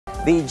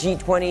The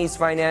G20's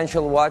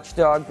financial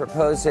watchdog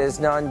proposes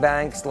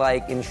non-banks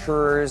like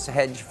insurers,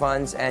 hedge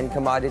funds, and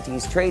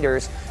commodities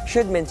traders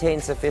should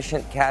maintain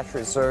sufficient cash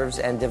reserves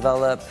and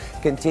develop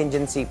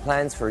contingency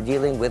plans for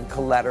dealing with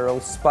collateral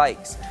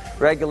spikes.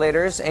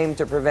 Regulators aim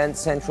to prevent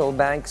central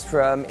banks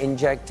from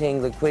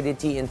injecting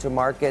liquidity into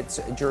markets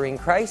during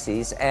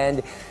crises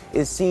and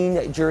is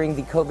seen during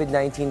the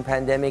COVID-19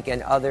 pandemic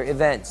and other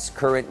events.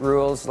 Current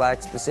rules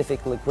lack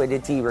specific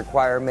liquidity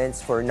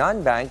requirements for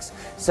non-banks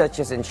such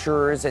as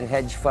insurers and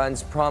hedge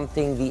funds,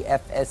 prompting the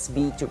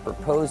FSB to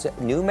propose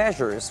new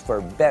measures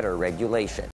for better regulation.